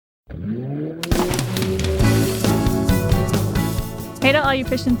Hey to all you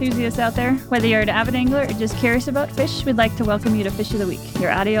fish enthusiasts out there. Whether you're an avid angler or just curious about fish, we'd like to welcome you to Fish of the Week, your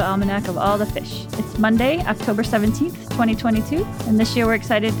audio almanac of all the fish. It's Monday, October 17th, 2022, and this year we're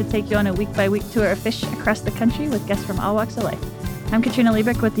excited to take you on a week-by-week tour of fish across the country with guests from all walks of life. I'm Katrina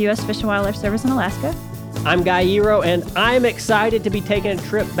Liebeck with the U.S. Fish and Wildlife Service in Alaska. I'm Guy Eero, and I'm excited to be taking a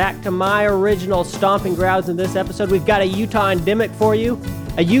trip back to my original stomping grounds in this episode. We've got a Utah endemic for you.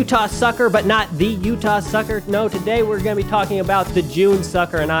 A Utah sucker, but not the Utah sucker. No, today we're going to be talking about the June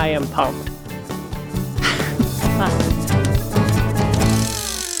sucker, and I am pumped.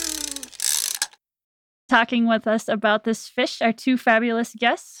 Talking with us about this fish are two fabulous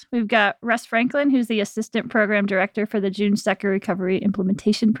guests. We've got Russ Franklin, who's the Assistant Program Director for the June Sucker Recovery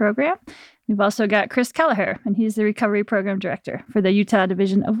Implementation Program. We've also got Chris Kelleher, and he's the Recovery Program Director for the Utah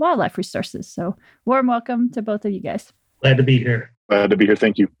Division of Wildlife Resources. So warm welcome to both of you guys. Glad to be here. Glad to be here.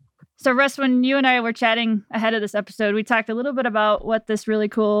 Thank you. So Russ, when you and I were chatting ahead of this episode, we talked a little bit about what this really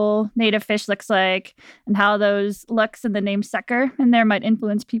cool native fish looks like and how those looks and the name sucker in there might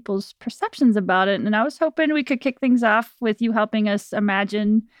influence people's perceptions about it. And I was hoping we could kick things off with you helping us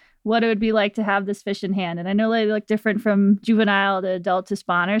imagine what it would be like to have this fish in hand. And I know they look different from juvenile to adult to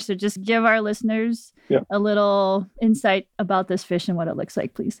spawner. So just give our listeners a little insight about this fish and what it looks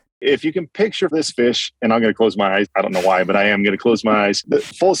like, please. If you can picture this fish, and I'm going to close my eyes. I don't know why, but I am going to close my eyes. The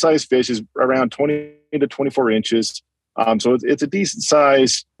full-size fish is around 20 to 24 inches. So it's a decent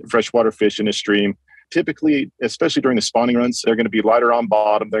size freshwater fish in a stream. Typically, especially during the spawning runs, they're going to be lighter on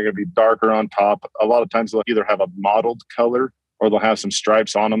bottom. They're going to be darker on top. A lot of times they'll either have a mottled color or they'll have some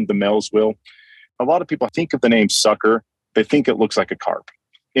stripes on them. The males will. A lot of people think of the name sucker. They think it looks like a carp.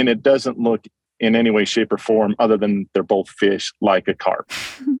 And it doesn't look in any way, shape, or form other than they're both fish like a carp.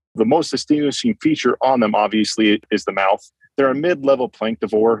 The most distinguishing feature on them, obviously, is the mouth. They're a mid-level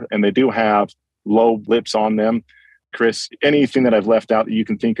planktivore, and they do have low lips on them. Chris, anything that I've left out that you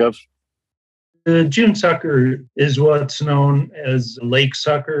can think of? The June sucker is what's known as lake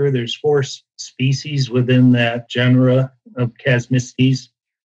sucker. There's 4 species within that genera of Chasmistes,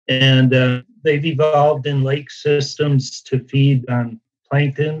 and they've evolved in lake systems to feed on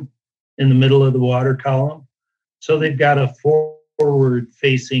plankton in the middle of the water column. So they've got a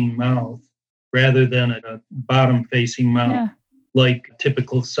forward-facing mouth rather than a bottom-facing mouth like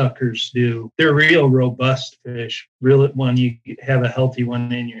typical suckers do. They're real robust fish. Really, when you have a healthy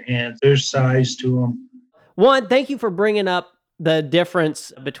one in your hands, there's size to them. One, thank you for bringing up the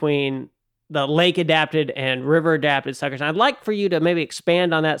difference between the lake-adapted and river-adapted suckers. And I'd like for you to maybe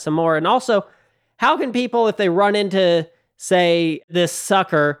expand on that some more. And also, how can people, if they run into, say, this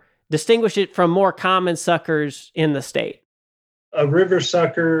sucker, distinguish it from more common suckers in the state? A river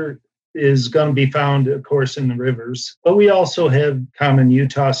sucker is going to be found, of course, in the rivers. But we also have common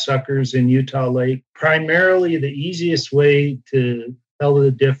Utah suckers in Utah Lake. Primarily, the easiest way to tell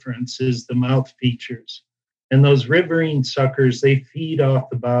the difference is the mouth features. And those riverine suckers, they feed off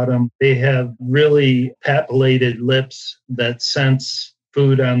the bottom. They have really papillated lips that sense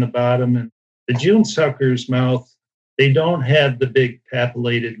food on the bottom. And the June sucker's mouth, they don't have the big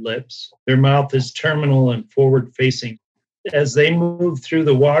papillated lips. Their mouth is terminal and forward-facing. As they move through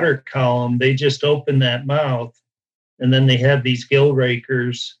the water column, they just open that mouth, and then they have these gill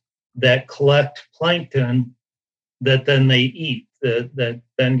rakers that collect plankton that then they eat, that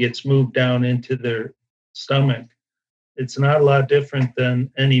then gets moved down into their stomach. It's not a lot different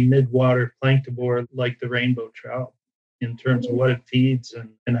than any midwater planktivore like the rainbow trout in terms of what it feeds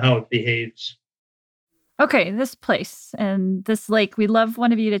and how it behaves. Okay, this place and this lake, we'd love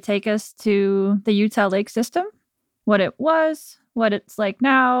one of you to take us to the Utah Lake system, what it was, what it's like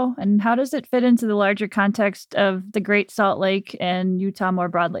now, and how does it fit into the larger context of the Great Salt Lake and Utah more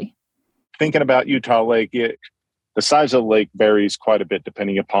broadly? Thinking about Utah Lake, the size of the lake varies quite a bit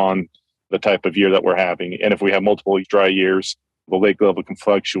depending upon the type of year that we're having. And if we have multiple dry years, the lake level can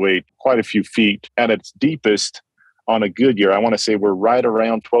fluctuate quite a few feet. At its deepest on a good year, I want to say we're right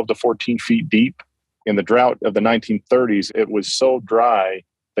around 12 to 14 feet deep. In the drought of the 1930s, it was so dry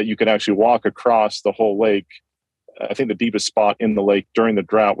that you could actually walk across the whole lake. I think the deepest spot in the lake during the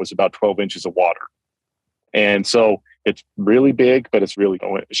drought was about 12 inches of water. And so it's really big, but it's really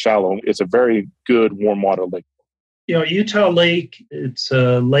shallow. It's a very good warm water lake. You know, Utah Lake, it's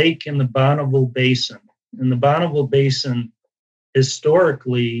a lake in the Bonneville Basin. And the Bonneville Basin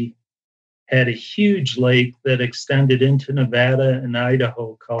historically had a huge lake that extended into Nevada and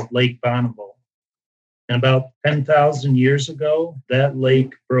Idaho called Lake Bonneville. And about 10,000 years ago, that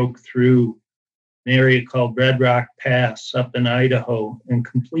lake broke through an area called Red Rock Pass up in Idaho and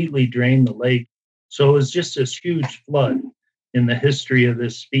completely drained the lake. So it was just this huge flood in the history of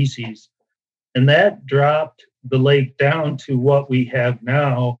this species. And that dropped the lake down to what we have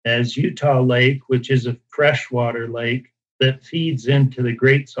now as Utah Lake, which is a freshwater lake that feeds into the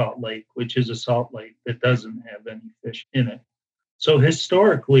Great Salt Lake, which is a salt lake that doesn't have any fish in it. So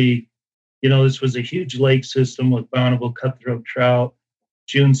historically, this was a huge lake system with Bonneville cutthroat trout,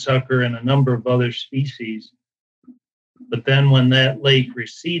 June sucker, and a number of other species. But then when that lake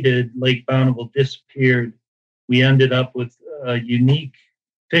receded, Lake Bonneville disappeared. We ended up with a unique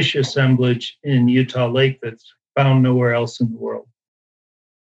fish assemblage in Utah Lake that's found nowhere else in the world.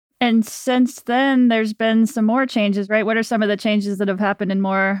 And since then, there's been some more changes, right? What are some of the changes that have happened in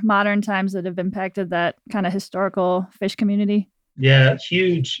more modern times that have impacted that kind of historical fish community? Yeah,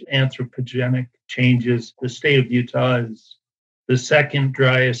 huge anthropogenic changes. The state of Utah is the second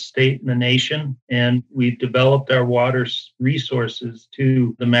driest state in the nation, and we've developed our water resources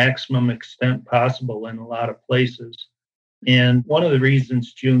to the maximum extent possible in a lot of places. And one of the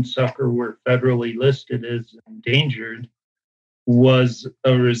reasons June sucker were federally listed as endangered was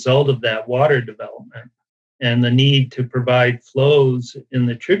a result of that water development and the need to provide flows in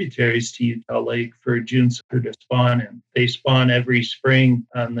the tributaries to Utah Lake for June sucker to spawn in. They spawn every spring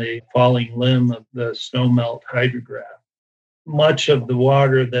on the falling limb of the snowmelt hydrograph. Much of the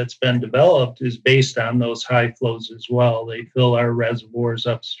water that's been developed is based on those high flows as well. They fill our reservoirs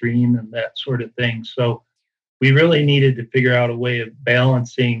upstream and that sort of thing. So we really needed to figure out a way of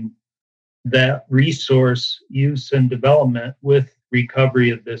balancing that resource use and development with recovery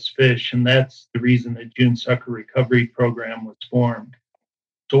of this fish. And that's the reason the June Sucker Recovery Program was formed.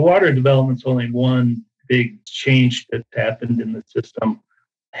 So water development's only one big change that's happened in the system.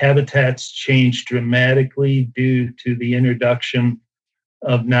 Habitats changed dramatically due to the introduction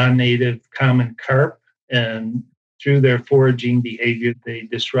of non-native common carp, and through their foraging behavior, they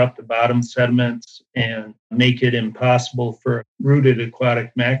disrupt the bottom sediments and make it impossible for rooted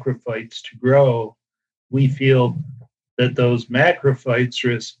aquatic macrophytes to grow. We feel that those macrophytes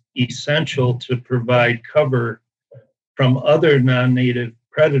are essential to provide cover from other non-native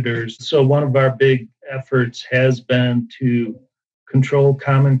predators. So one of our big efforts has been to control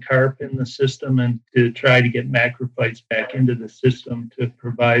common carp in the system and to try to get macrophytes back into the system to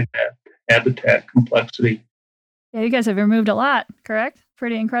provide that habitat complexity. Yeah, you guys have removed a lot, correct?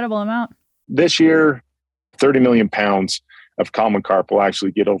 Pretty incredible amount. This year, 30 million pounds of common carp will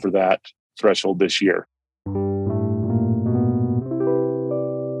actually get over that threshold this year.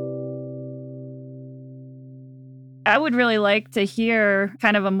 I would really like to hear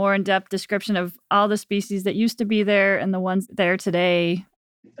kind of a more in-depth description of all the species that used to be there and the ones there today.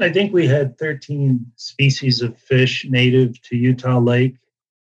 I think we had 13 species of fish native to Utah Lake.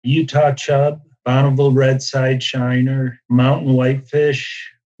 Utah chub, Bonneville red side shiner, mountain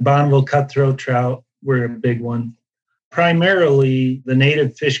whitefish, Bonneville cutthroat trout were a big one. Primarily, the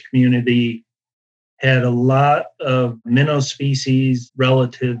native fish community had a lot of minnow species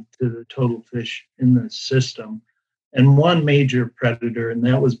relative to the total fish in the system, and one major predator, and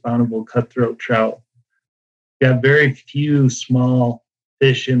that was Bonneville cutthroat trout. Got very few small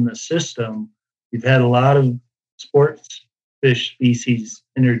fish in the system. We've had a lot of sports fish species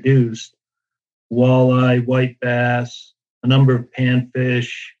introduced: walleye, white bass, a number of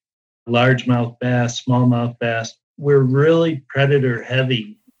panfish, largemouth bass, smallmouth bass. We're really predator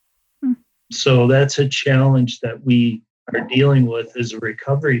heavy. So that's a challenge that we are dealing with as a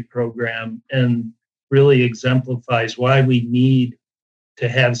recovery program, and really exemplifies why we need to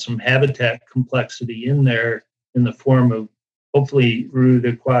have some habitat complexity in there in the form of hopefully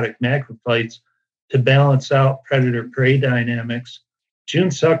rooted aquatic macrophytes to balance out predator-prey dynamics. June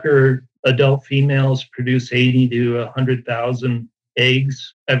sucker adult females produce 80 to 100,000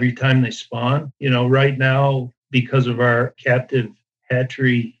 eggs every time they spawn. Right now, because of our captive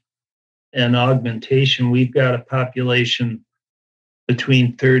hatchery and augmentation, we've got a population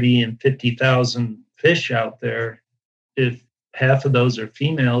between 30 and 50,000 fish out there. If half of those are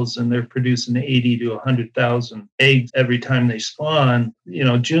females and they're producing 80 to 100,000 eggs every time they spawn,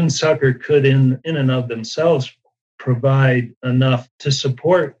 June sucker could in and of themselves provide enough to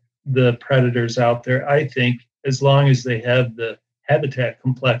support the predators out there, I think, as long as they have the habitat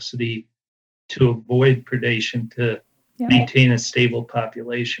complexity to avoid predation to maintain a stable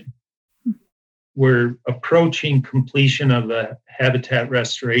population. We're approaching completion of a habitat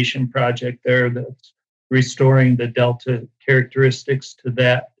restoration project there that's restoring the delta characteristics to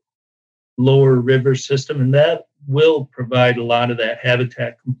that lower river system, and that will provide a lot of that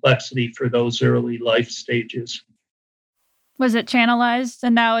habitat complexity for those early life stages. Was it channelized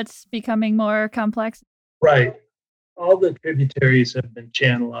and now it's becoming more complex? Right. All the tributaries have been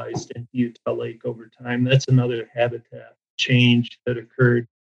channelized into Utah Lake over time. That's another habitat change that occurred.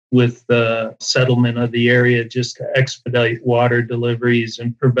 with the settlement of the area just to expedite water deliveries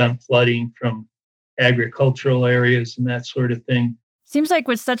and prevent flooding from agricultural areas and that sort of thing. Seems like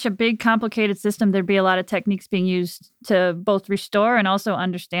with such a big, complicated system, there'd be a lot of techniques being used to both restore and also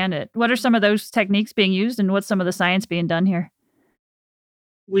understand it. What are some of those techniques being used, and what's some of the science being done here?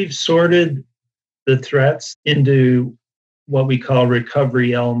 We've sorted the threats into what we call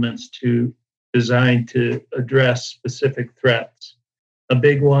recovery elements designed to address specific threats. A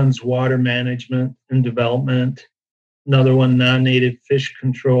big one's water management and development. Another one, non-native fish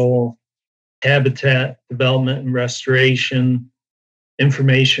control, habitat development and restoration,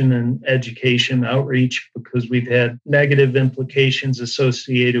 information and education outreach, because we've had negative implications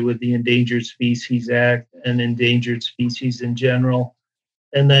associated with the Endangered Species Act and endangered species in general.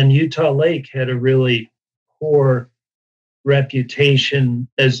 And then Utah Lake had a really poor reputation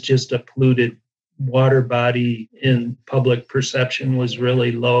as just a polluted water body, in public perception was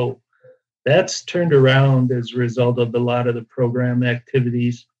really low. That's turned around as a result of a lot of the program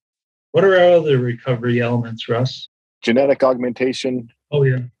activities. What are our other recovery elements, Russ? Genetic augmentation. Oh,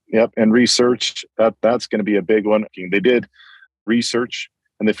 yeah. Yep. And research, that's going to be a big one. They did research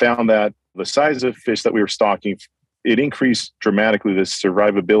and they found that the size of fish that we were stocking, it increased dramatically the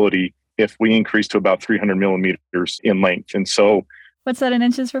survivability if we increased to about 300 millimeters in length. And so What's that in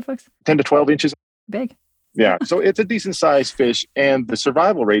inches for folks? 10 to 12 inches. Big. Yeah. So it's a decent sized fish and the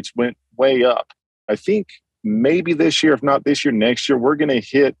survival rates went way up. I think maybe this year, if not this year, next year, we're going to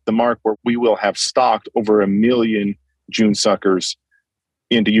hit the mark where we will have stocked over 1 million June suckers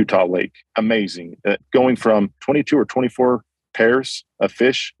into Utah Lake. Amazing. Going from 22 or 24 pairs of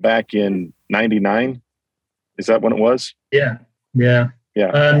fish back in 99. Is that when it was? Yeah. Yeah.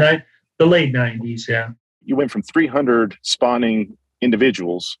 The late 90s, yeah. You went from 300 spawning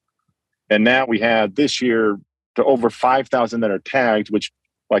individuals, and now we had this year to over 5,000 that are tagged, which,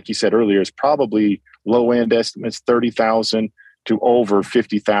 like you said earlier, is probably low-end estimates, 30,000 to over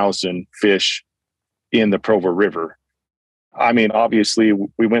 50,000 fish in the Provo River. I mean, obviously,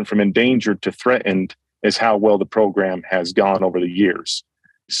 we went from endangered to threatened is how well the program has gone over the years.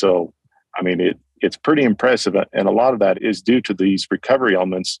 So, I mean, it's pretty impressive. And a lot of that is due to these recovery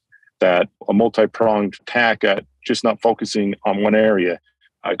elements, that a multi-pronged attack at just not focusing on one area.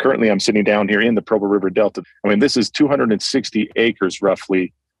 Currently, I'm sitting down here in the Provo River Delta. I mean, this is 260 acres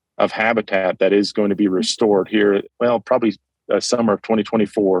roughly of habitat that is going to be restored here. Well, probably summer of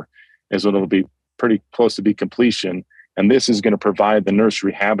 2024 is when it'll be pretty close to be completion. And this is going to provide the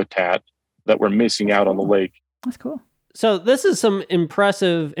nursery habitat that we're missing out on the lake. That's cool. So this is some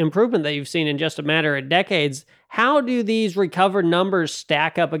impressive improvement that you've seen in just a matter of decades. How do these recovered numbers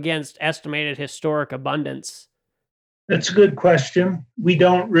stack up against estimated historic abundance? That's a good question. We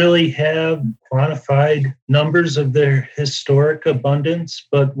don't really have quantified numbers of their historic abundance,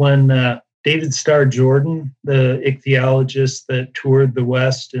 but when David Starr Jordan, the ichthyologist that toured the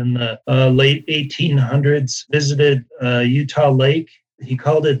West in the late 1800s, visited Utah Lake, he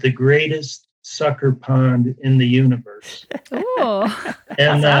called it the greatest sucker pond in the universe. Oh,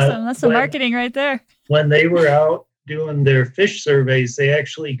 that's awesome. That's some marketing right there. When they were out doing their fish surveys, they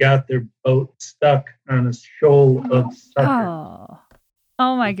actually got their boat stuck on a shoal of sucker.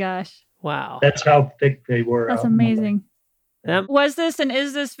 Oh my gosh. Wow. That's how thick they were. That's amazing. Yep. Was this and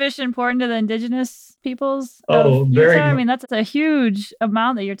is this fish important to the indigenous peoples? Very Utah? I mean, that's a huge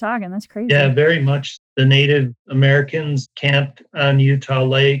amount that you're talking. That's crazy. Yeah, very much. The Native Americans camped on Utah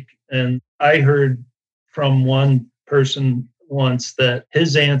Lake, and I heard from one person once that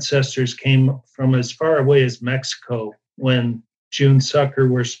his ancestors came from as far away as Mexico when June sucker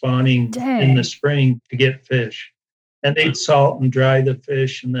were spawning in the spring to get fish. And they'd salt and dry the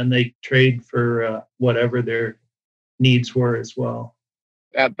fish, and then they trade for whatever their needs were as well.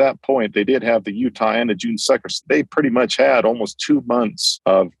 At that point, they did have the Utah and the June suckers. They pretty much had almost 2 months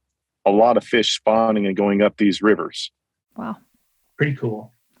of a lot of fish spawning and going up these rivers. Wow. Pretty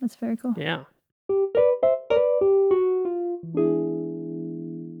cool. That's very cool. Yeah.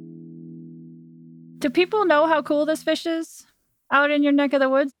 Do people know how cool this fish is out in your neck of the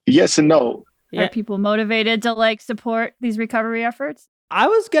woods? Yes and no. Yeah. Are people motivated to support these recovery efforts? I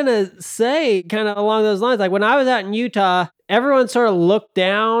was going to say kind of along those lines, like when I was out in Utah, everyone sort of looked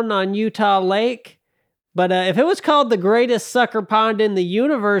down on Utah Lake. But if it was called the greatest sucker pond in the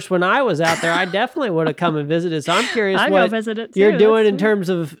universe when I was out there, I definitely would have come and visited. So I'm curious what you're doing in terms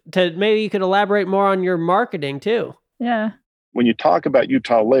of, maybe you could elaborate more on your marketing too. Yeah. When you talk about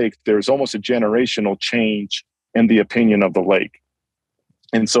Utah Lake, there's almost a generational change in the opinion of the lake.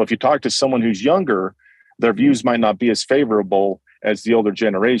 And so if you talk to someone who's younger, their views might not be as favorable as the older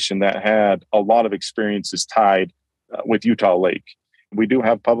generation that had a lot of experiences tied with Utah Lake. We do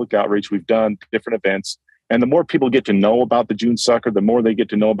have public outreach. We've done different events. And the more people get to know about the June sucker, the more they get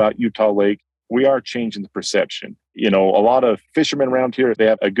to know about Utah Lake, we are changing the perception. A lot of fishermen around here, they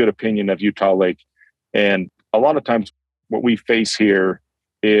have a good opinion of Utah Lake. And a lot of times what we face here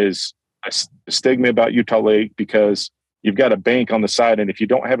is a stigma about Utah Lake because you've got a bank on the side. And if you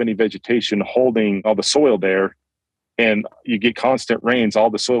don't have any vegetation holding all the soil there and you get constant rains, all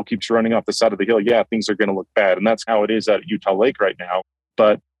the soil keeps running off the side of the hill. Yeah, things are going to look bad. And that's how it is at Utah Lake right now.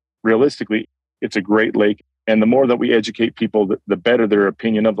 But realistically, it's a great lake. And the more that we educate people, the better their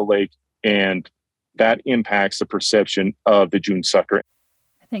opinion of the lake. And that impacts the perception of the June sucker.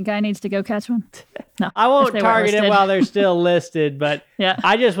 I think Guy needs to go catch one. No, I won't target it while they're still listed, but yeah.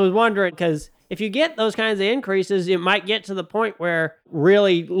 I just was wondering, because if you get those kinds of increases, it might get to the point where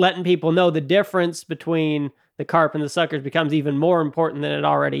really letting people know the difference between the carp and the suckers becomes even more important than it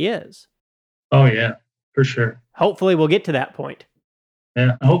already is. Oh, yeah, for sure. Hopefully we'll get to that point.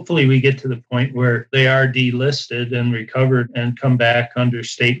 Yeah, hopefully we get to the point where they are delisted and recovered and come back under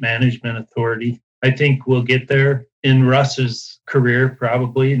state management authority. I think we'll get there in Russ's career,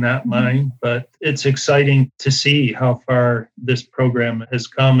 probably not mine, but it's exciting to see how far this program has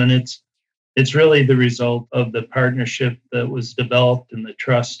come. And it's really the result of the partnership that was developed and the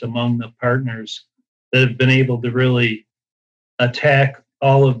trust among the partners that have been able to really attack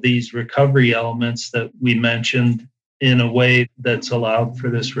all of these recovery elements that we mentioned in a way that's allowed for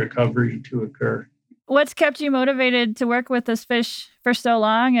this recovery to occur. What's kept you motivated to work with this fish for so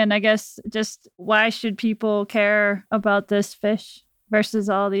long? And I guess just why should people care about this fish versus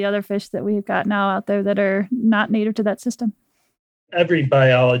all the other fish that we've got now out there that are not native to that system? Every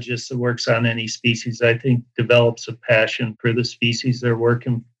biologist that works on any species, I think, develops a passion for the species they're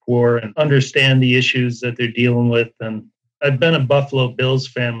working for and understand the issues that they're dealing with. And I've been a Buffalo Bills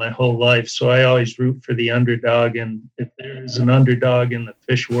fan my whole life, so I always root for the underdog. And if there's an underdog in the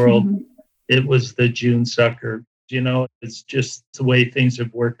fish world, it was the June sucker. It's just the way things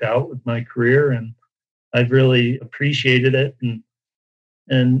have worked out with my career, and I've really appreciated it.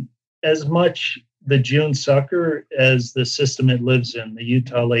 And as much the June sucker as the system it lives in, the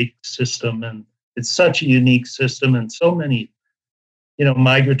Utah Lake system, and it's such a unique system, and so many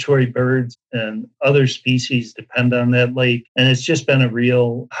migratory birds and other species depend on that lake. And it's just been a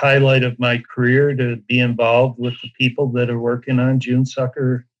real highlight of my career to be involved with the people that are working on June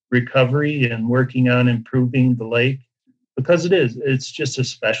sucker recovery and working on improving the lake, because it's just a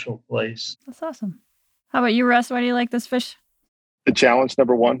special place. That's awesome. How about you, Russ? Why do you like this fish? The challenge,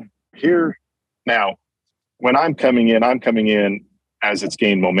 number one, here now, when I'm coming in as it's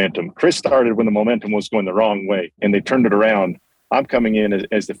gained momentum. Chris started when the momentum was going the wrong way and they turned it around. I'm coming in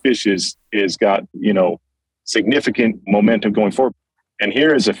as the fish is got, significant momentum going forward. And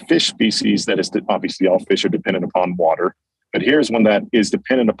here is a fish species that is, obviously all fish are dependent upon water, but here's one that is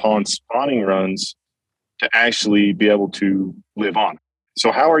dependent upon spawning runs to actually be able to live on.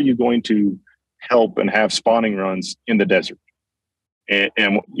 So how are you going to help and have spawning runs in the desert?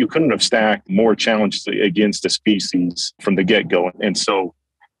 And you couldn't have stacked more challenges against a species from the get-go. And so,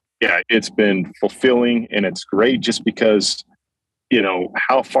 yeah, it's been fulfilling and it's great just because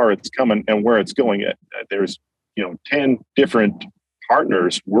how far it's coming and where it's going. There's 10 different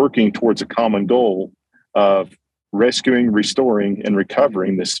partners working towards a common goal of rescuing, restoring, and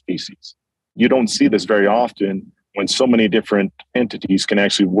recovering this species. You don't see this very often when so many different entities can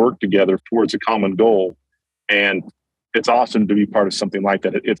actually work together towards a common goal. And it's awesome to be part of something like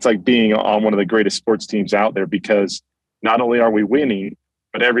that. It's like being on one of the greatest sports teams out there, because not only are we winning,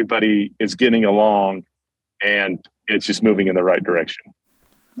 but everybody is getting along and it's just moving in the right direction.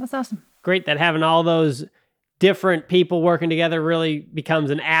 That's awesome. Great that having all those different people working together really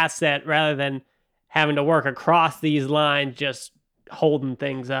becomes an asset rather than having to work across these lines, just holding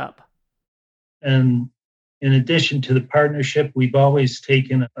things up. And in addition to the partnership, we've always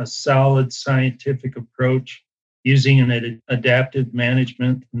taken a solid scientific approach using an adaptive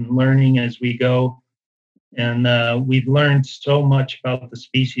management and learning as we go. And we've learned so much about the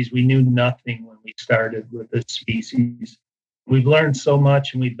species. We knew nothing when we started with this species. We've learned so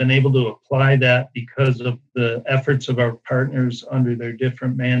much, and we've been able to apply that because of the efforts of our partners under their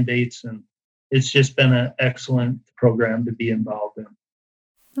different mandates. And it's just been an excellent program to be involved in.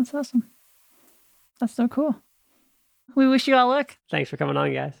 That's awesome. That's so cool. We wish you all luck. Thanks for coming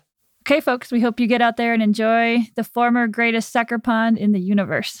on, guys. Okay, folks, we hope you get out there and enjoy the former greatest sucker pond in the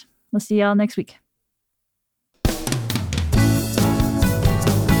universe. We'll see y'all next week.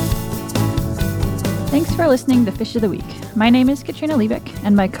 Thanks for listening to Fish of the Week. My name is Katrina Liebek,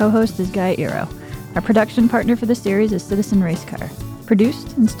 and my co-host is Guy Eero. Our production partner for the series is Citizen Racecar.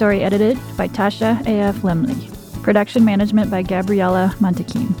 Produced and story edited by Tasha A.F. Lemley. Production management by Gabriella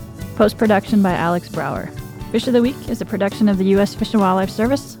Montequin. Post-production by Alex Brower. Fish of the Week is a production of the U.S. Fish and Wildlife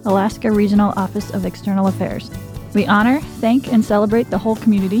Service, Alaska Regional Office of External Affairs. We honor, thank, and celebrate the whole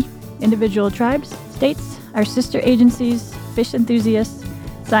community, individual tribes, states, our sister agencies, fish enthusiasts,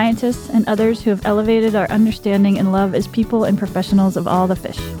 scientists, and others who have elevated our understanding and love as people and professionals of all the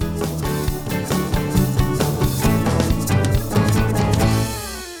fish.